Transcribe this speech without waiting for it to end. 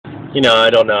I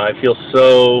don't know. I feel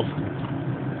so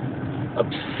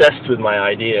obsessed with my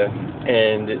idea,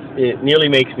 and it nearly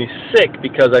makes me sick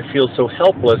because I feel so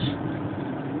helpless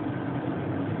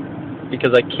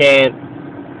because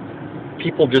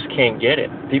people just can't get it.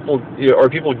 People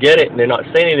get it and they're not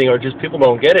saying anything, or just people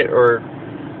don't get it, or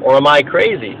am I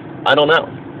crazy? I don't know.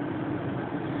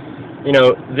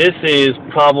 This is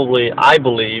probably, I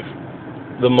believe,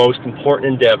 the most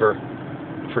important endeavor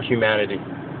for humanity.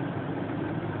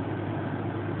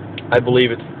 I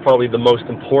believe it's probably the most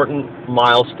important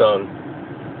milestone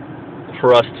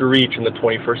for us to reach in the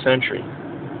 21st century.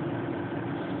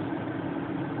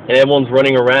 And everyone's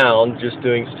running around just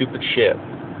doing stupid shit.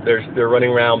 They're running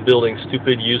around building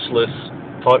stupid, useless,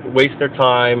 wasting their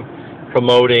time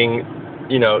promoting,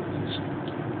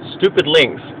 stupid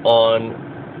links on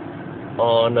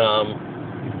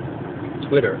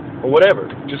Twitter or whatever.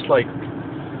 Just like,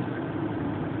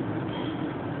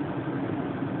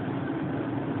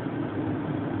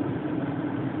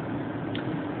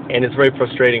 and it's very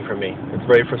frustrating for me. It's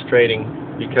very frustrating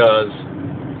because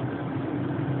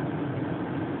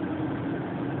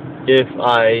if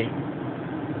I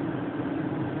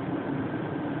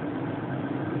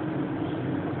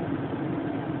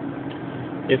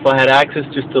had access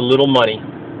just to a little money,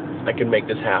 I could make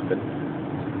this happen.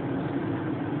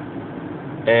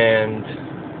 And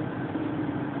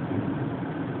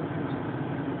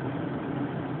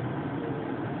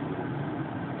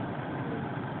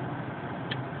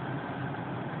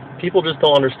people just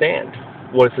don't understand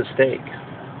what's at stake.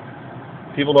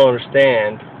 People don't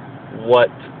understand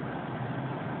what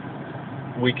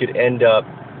we could end up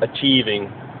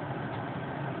achieving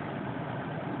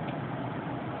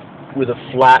with a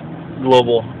flat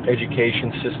global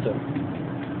education system.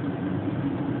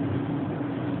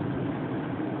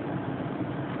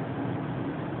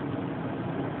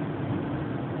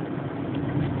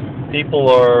 People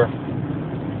are,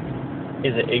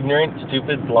 is it ignorant,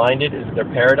 stupid, blinded? Is it their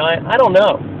paradigm? I don't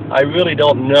know. I really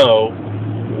don't know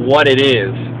what it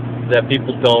is that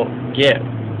people don't get.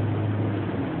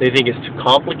 They think it's too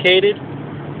complicated.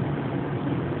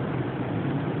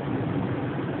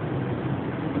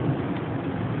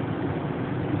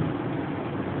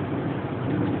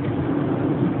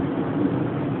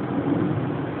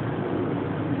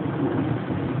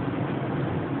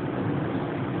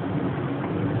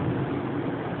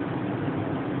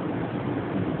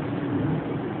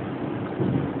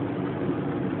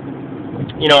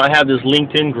 I have this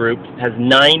LinkedIn group, has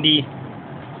 90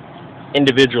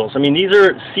 individuals. I mean, these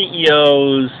are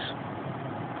CEOs,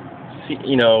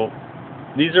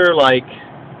 these are like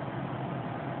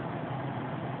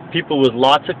people with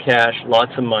lots of cash,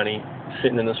 lots of money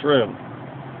sitting in this room.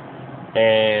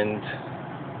 And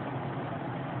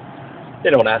they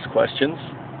don't ask questions.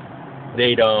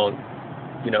 They don't,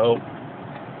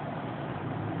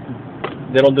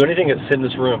 they don't do anything but sit in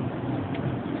this room.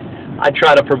 I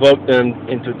try to provoke them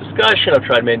into a discussion. I've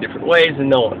tried many different ways, and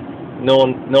no one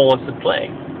wants to play.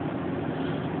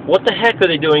 What the heck are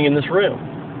they doing in this room?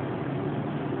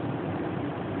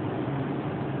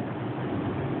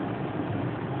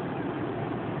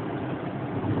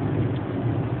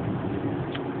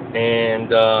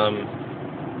 And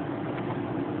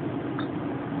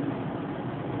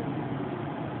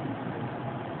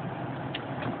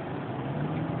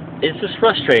it's just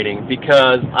frustrating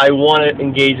because I want to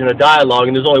engage in a dialogue,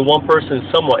 and there's only one person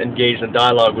who's somewhat engaged in a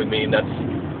dialogue with me, and that's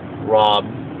Rob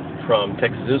from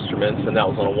Texas Instruments, and that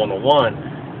was on a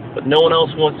one-on-one. But no one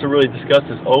else wants to really discuss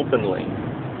this openly,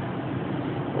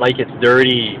 like it's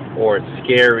dirty or it's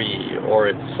scary or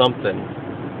it's something.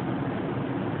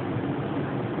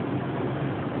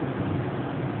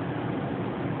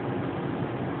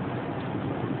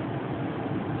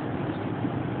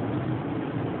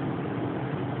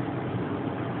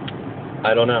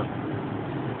 I don't know.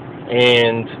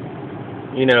 And,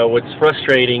 what's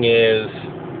frustrating is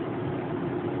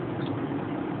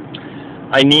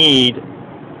I need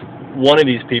one of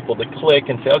these people to click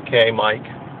and say, okay, Mike,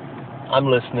 I'm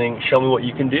listening. Show me what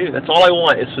you can do. That's all I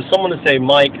want is for someone to say,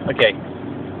 Mike, okay,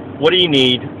 what do you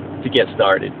need to get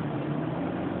started?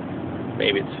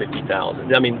 Maybe it's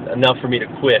 $50,000. I mean, enough for me to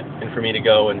quit and for me to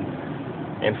go and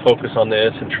focus on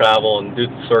this and travel and do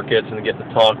the circuits and get the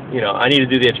talk. I need to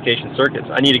do the education circuits.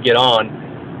 I need to get on,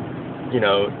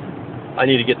 I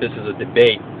need to get this as a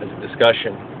debate, as a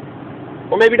discussion.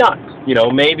 Or maybe not.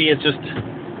 Maybe it's just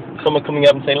someone coming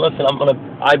up and saying, listen,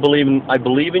 I believe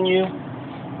in you,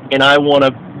 and I want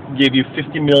to give you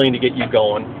 $50 million to get you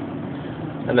going.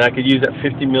 And then I could use that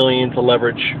 $50 million to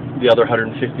leverage the other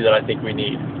 $150 that I think we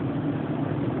need.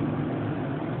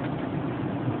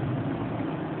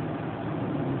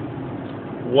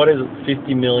 what is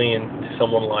 50 million to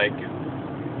someone like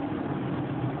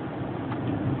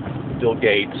Bill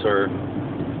Gates or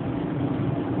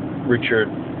Richard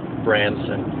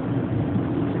Branson,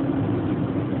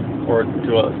 or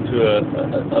to a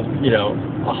you know,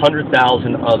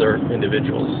 100,000 other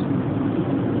individuals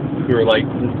who are like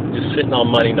just sitting on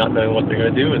money, not knowing what they're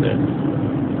going to do with it.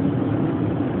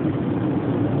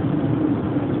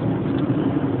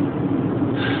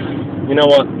 You know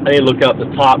what? I need to look up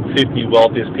the top 50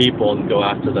 wealthiest people and go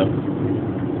after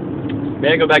them.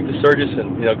 May I go back to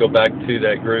Surgison? You know, go back to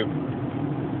that group.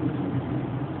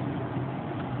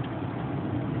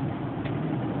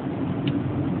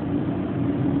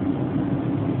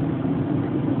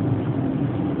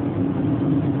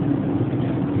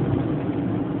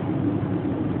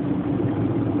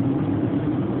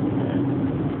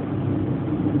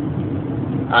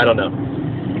 I don't know.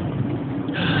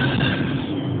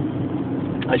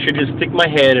 I should just stick my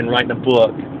head and write in a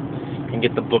book and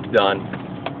get the book done.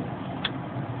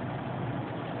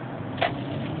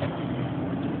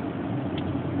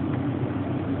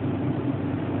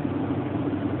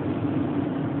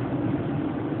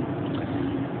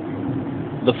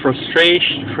 The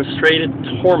frustrated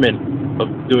torment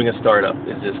of doing a startup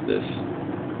is just this.